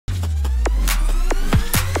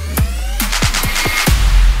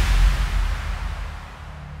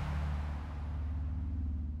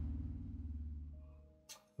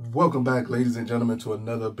Welcome back, ladies and gentlemen, to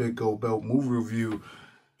another Big Gold Belt movie review.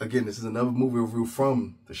 Again, this is another movie review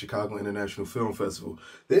from the Chicago International Film Festival.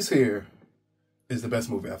 This here is the best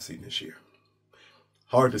movie I've seen this year.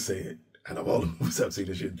 Hard to say it. Out of all the movies I've seen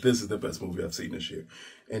this year, this is the best movie I've seen this year.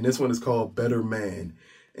 And this one is called Better Man.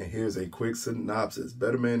 And here's a quick synopsis.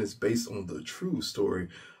 Better Man is based on the true story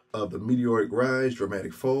of the meteoric rise,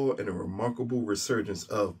 dramatic fall, and a remarkable resurgence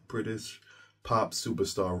of British pop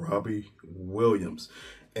superstar Robbie Williams.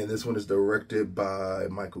 And this one is directed by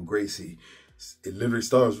Michael Gracey. It literally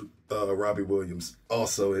stars Robbie Williams.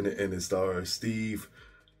 Also in it, and it stars Steve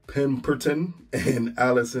Pemberton and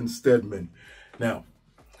Alison Steadman. Now,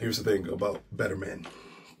 here's the thing about Better Man.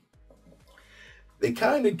 They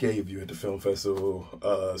kind of gave you at the film festival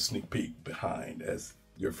a sneak peek behind as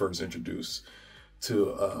you're first introduced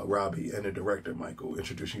to Robbie and the director, Michael,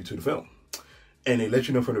 introducing you to the film. And they let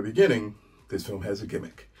you know from the beginning, this film has a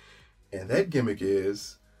gimmick. And that gimmick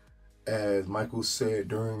is, as Michael said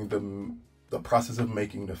during the process of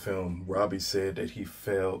making the film, Robbie said that he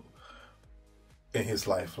felt in his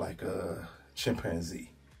life like a chimpanzee,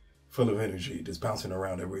 full of energy, just bouncing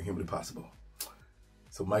around everywhere humanly possible.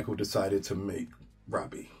 So Michael decided to make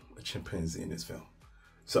Robbie a chimpanzee in this film.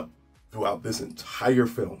 So throughout this entire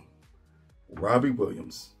film, Robbie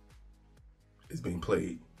Williams is being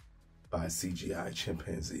played by a CGI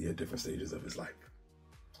chimpanzee at different stages of his life.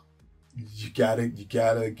 You gotta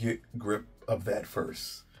get grip of that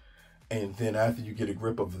first. And then after you get a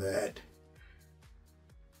grip of that,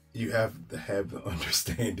 you have to have the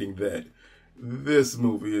understanding that this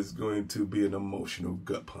movie is going to be an emotional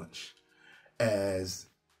gut punch. As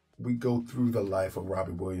we go through the life of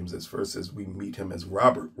Robbie Williams, as we meet him as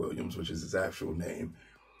Robert Williams, which is his actual name,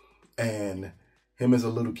 and him as a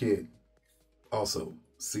little kid, also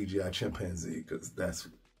CGI chimpanzee, because that's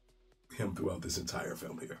him throughout this entire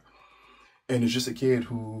film here. And it's just a kid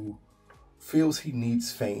who feels he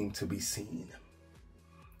needs fame to be seen.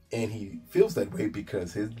 And he feels that way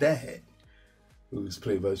because his dad, who's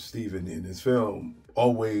played by Steven in this film,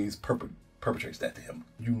 always perpetrates that to him.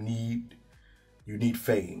 You need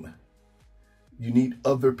fame. You need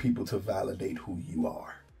other people to validate who you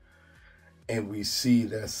are. And we see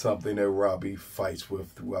that's something that Robbie fights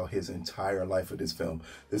with throughout his entire life of this film.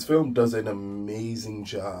 This film does an amazing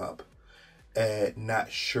job at not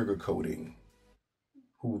sugarcoating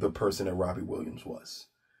who the person that Robbie Williams was.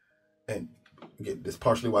 And again, this is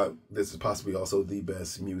partially why this is possibly also the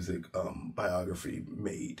best music biography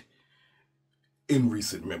made in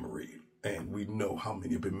recent memory. And we know how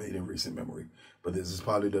many have been made in recent memory. But this is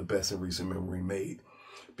probably the best in recent memory made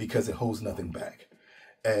because it holds nothing back.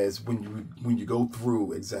 As when you go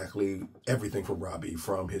through exactly everything for Robbie,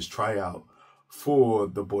 from his tryout for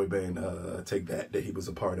the boy band Take That he was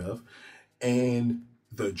a part of, and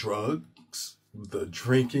the drugs, the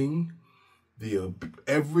drinking, the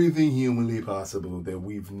everything humanly possible that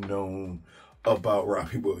we've known about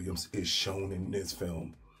Robbie Williams is shown in this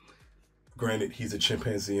film. Granted, he's a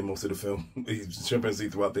chimpanzee in most of the film. He's a chimpanzee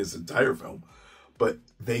throughout this entire film. But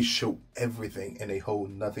they show everything and they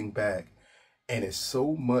hold nothing back. And it's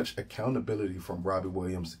so much accountability from Robbie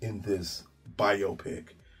Williams in this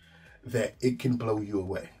biopic that it can blow you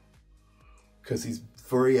away. Because he's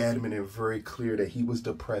very adamant and very clear that he was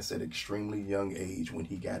depressed at an extremely young age when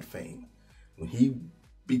he got fame. When he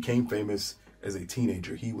became famous as a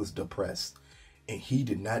teenager, he was depressed. And he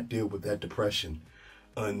did not deal with that depression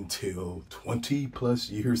until 20 plus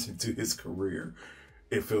years into his career.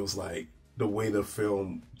 It feels like the way the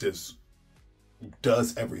film just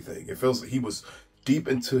does everything. It feels like he was deep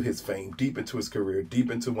into his fame, deep into his career,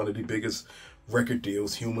 deep into one of the biggest record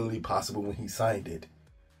deals humanly possible when he signed it.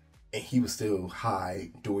 And he was still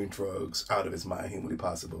high, doing drugs, out of his mind, humanly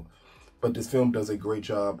possible. But this film does a great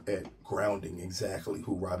job at grounding exactly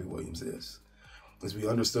who Robbie Williams is. As we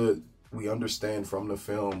understand from the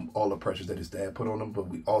film all the pressures that his dad put on him, but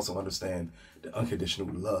we also understand the unconditional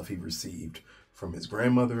love he received from his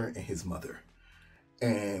grandmother and his mother.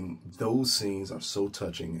 And those scenes are so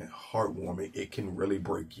touching and heartwarming, it can really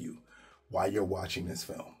break you while you're watching this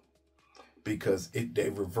film. Because they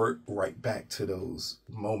revert right back to those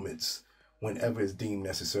moments whenever it's deemed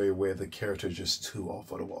necessary where the character is just too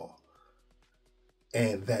off of the wall.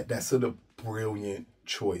 And that's a brilliant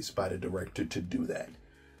choice by the director to do that.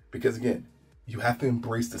 Because again, you have to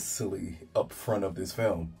embrace the silly up front of this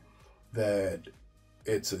film that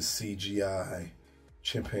it's a CGI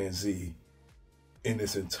chimpanzee in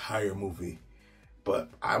this entire movie. But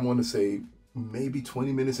I want to say maybe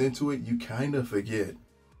 20 minutes into it, you kind of forget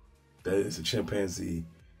that it's a chimpanzee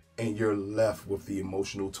and you're left with the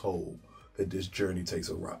emotional toll that this journey takes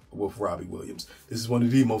with Robbie Williams. This is one of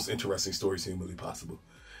the most interesting stories humanly possible.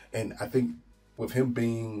 And I think with him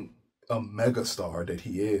being a megastar that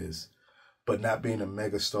he is, but not being a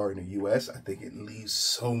megastar in the US, I think it leaves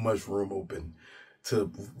so much room open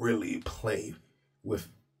to really play with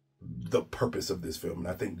the purpose of this film. And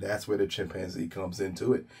I think that's where the chimpanzee comes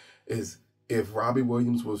into it, is if Robbie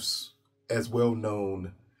Williams was as well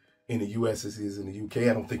known in the US as he is in the UK,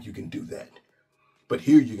 I don't think you can do that. But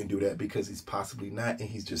here you can do that because he's possibly not, and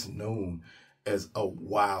he's just known as a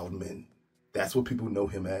wild man. That's what people know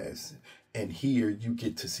him as. And here you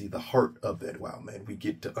get to see the heart of that wild man. We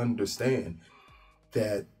get to understand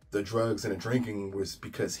that the drugs and the drinking was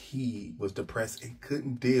because he was depressed and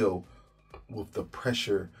couldn't deal with the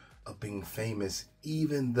pressure of being famous,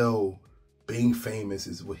 even though being famous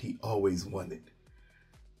is what he always wanted.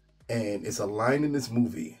 And it's a line in this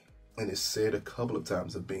movie, and it's said a couple of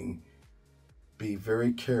times, of be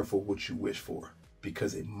very careful what you wish for,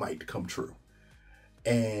 because it might come true.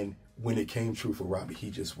 And when it came true for Robbie, he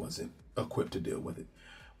just wasn't equipped to deal with it.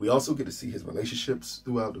 We also get to see his relationships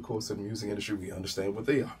throughout the course of the music industry. We understand what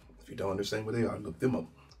they are. If you don't understand what they are, look them up.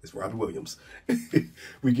 It's Robbie Williams.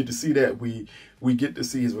 We get to see that. We get to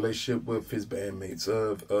see his relationship with his bandmates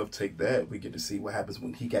of Take That. We get to see what happens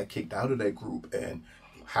when he got kicked out of that group and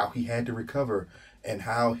how he had to recover, and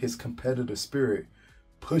how his competitive spirit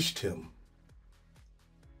pushed him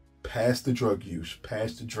past the drug use,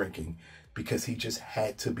 past the drinking, because he just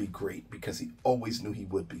had to be great, because he always knew he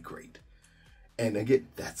would be great. And again,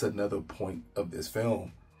 that's another point of this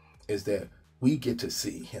film, is that we get to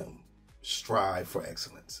see him strive for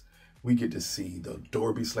excellence. We get to see the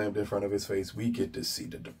door be slammed in front of his face. We get to see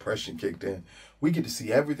the depression kicked in. We get to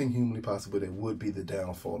see everything humanly possible that would be the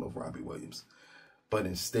downfall of Robbie Williams. But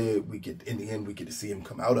instead, in the end, we get to see him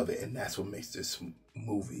come out of it. And that's what makes this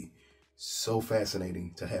movie so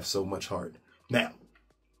fascinating, to have so much heart. Now,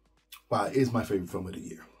 while it is my favorite film of the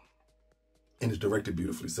year, and it's directed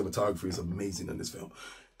beautifully, cinematography is amazing in this film.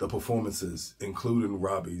 The performances, including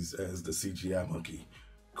Robbie's as the CGI monkey,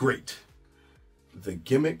 great. The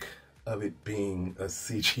gimmick of it being a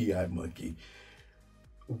CGI monkey,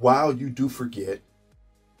 while you do forget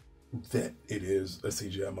that it is a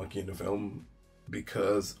CGI monkey in the film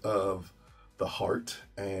because of the heart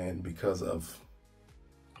and because of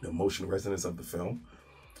the emotional resonance of the film,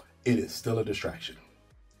 it is still a distraction.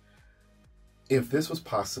 If this was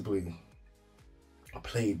possibly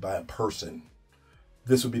played by a person,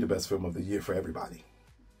 this would be the best film of the year for everybody.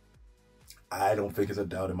 I don't think there's a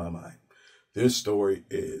doubt in my mind. This story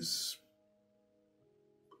is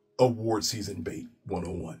award season bait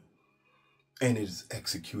 101. And it is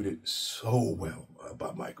executed so well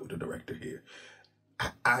by Michael, the director here.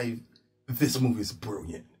 This movie is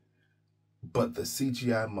brilliant. But the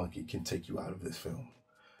CGI monkey can take you out of this film.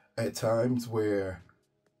 At times where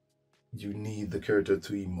you need the character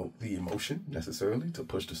to emote the emotion necessarily to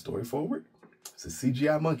push the story forward, it's a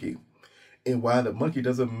CGI monkey. And while the monkey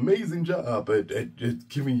does an amazing job at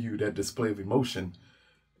giving you that display of emotion,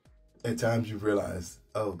 at times you realize,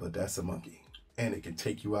 oh, but that's a monkey. And it can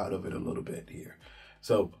take you out of it a little bit here.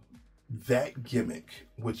 So that gimmick,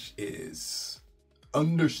 which is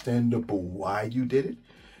understandable why you did it,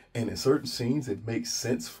 and in certain scenes it makes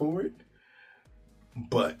sense for it,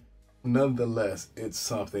 but nonetheless, it's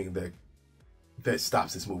something that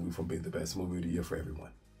stops this movie from being the best movie of the year for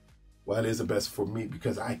everyone. While it is the best for me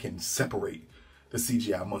because I can separate the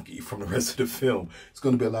CGI monkey from the rest of the film, it's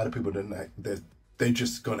going to be a lot of people that they're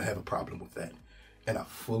just going to have a problem with that. And I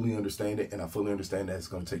fully understand it, and I fully understand that it's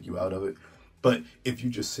going to take you out of it. But if you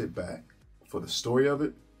just sit back for the story of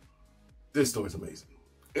it, this story is amazing.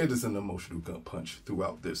 It is an emotional gut punch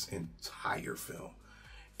throughout this entire film.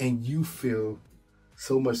 And you feel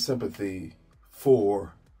so much sympathy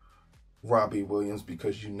for Robbie Williams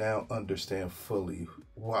because you now understand fully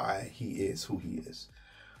why he is who he is.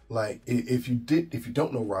 Like, if you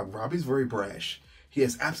don't know Robbie's very brash. He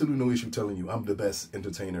has absolutely no issue telling you, I'm the best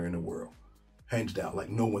entertainer in the world. Hands down, like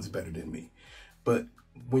no one's better than me. But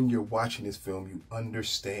when you're watching this film, you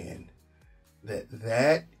understand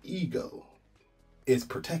that ego is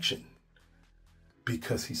protection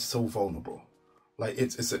because he's so vulnerable. Like,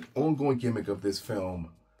 it's an ongoing gimmick of this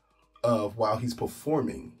film of while he's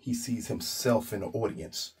performing, he sees himself in the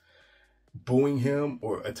audience booing him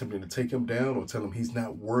or attempting to take him down or tell him he's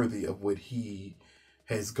not worthy of what he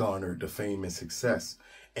has garnered, the fame and success.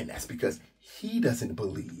 And that's because he doesn't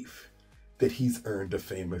believe that he's earned the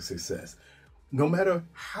fame and success. No matter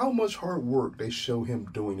how much hard work they show him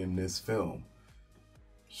doing in this film,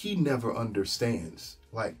 he never understands,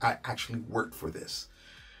 like, I actually worked for this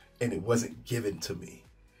and it wasn't given to me.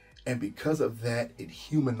 And because of that, it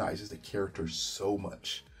humanizes the character so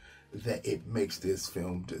much that it makes this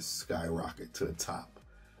film just skyrocket to the top.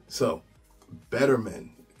 So, Better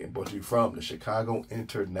Men, again, brought to you from the Chicago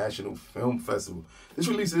International Film Festival. This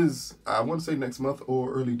release is, I want to say next month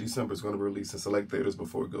or early December. It's going to be released in select theaters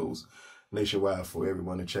before it goes nationwide for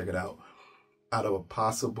everyone to check it out. Out of a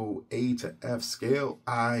possible A to F scale,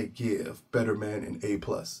 I give Better Man an A+.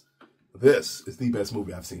 This is the best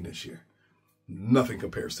movie I've seen this year. Nothing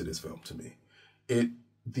compares to this film to me.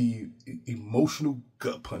 The emotional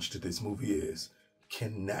gut punch that this movie is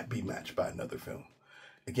cannot be matched by another film.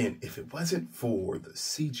 Again, if it wasn't for the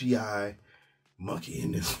CGI monkey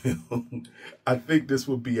in this film, I think this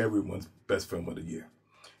would be everyone's best film of the year.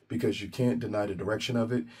 Because you can't deny the direction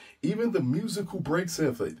of it. Even the musical breaks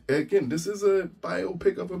in it. Again, this is a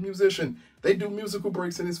biopic of a musician. They do musical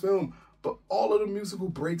breaks in this film, but all of the musical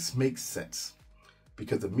breaks make sense.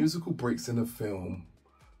 Because the musical breaks in the film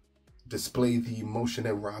display the emotion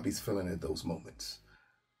that Robbie's feeling at those moments.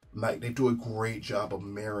 Like, they do a great job of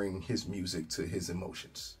marrying his music to his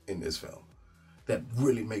emotions in this film. That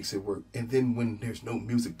really makes it work. And then when there's no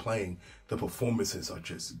music playing, the performances are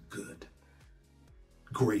just good.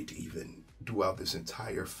 Great even throughout this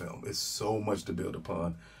entire film. It's so much to build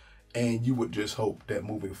upon. And you would just hope that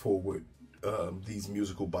moving forward, these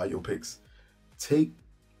musical biopics take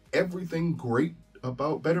everything great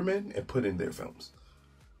about Better Men and put in their films.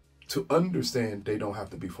 To understand they don't have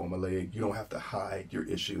to be formulaic. You don't have to hide your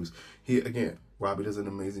issues. Again, Robbie does an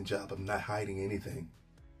amazing job of not hiding anything.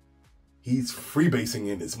 He's freebasing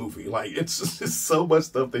in this movie. Like, it's just so much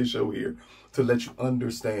stuff they show here to let you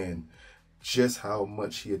understand just how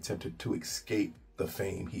much he attempted to escape the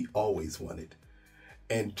fame he always wanted.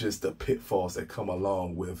 And just the pitfalls that come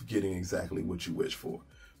along with getting exactly what you wish for.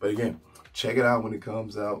 But again, check it out when it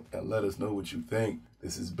comes out and let us know what you think.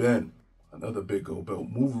 This has been another Big Gold Belt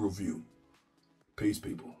movie review. Peace,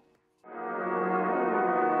 people.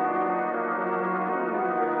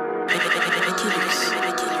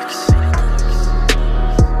 Regulars.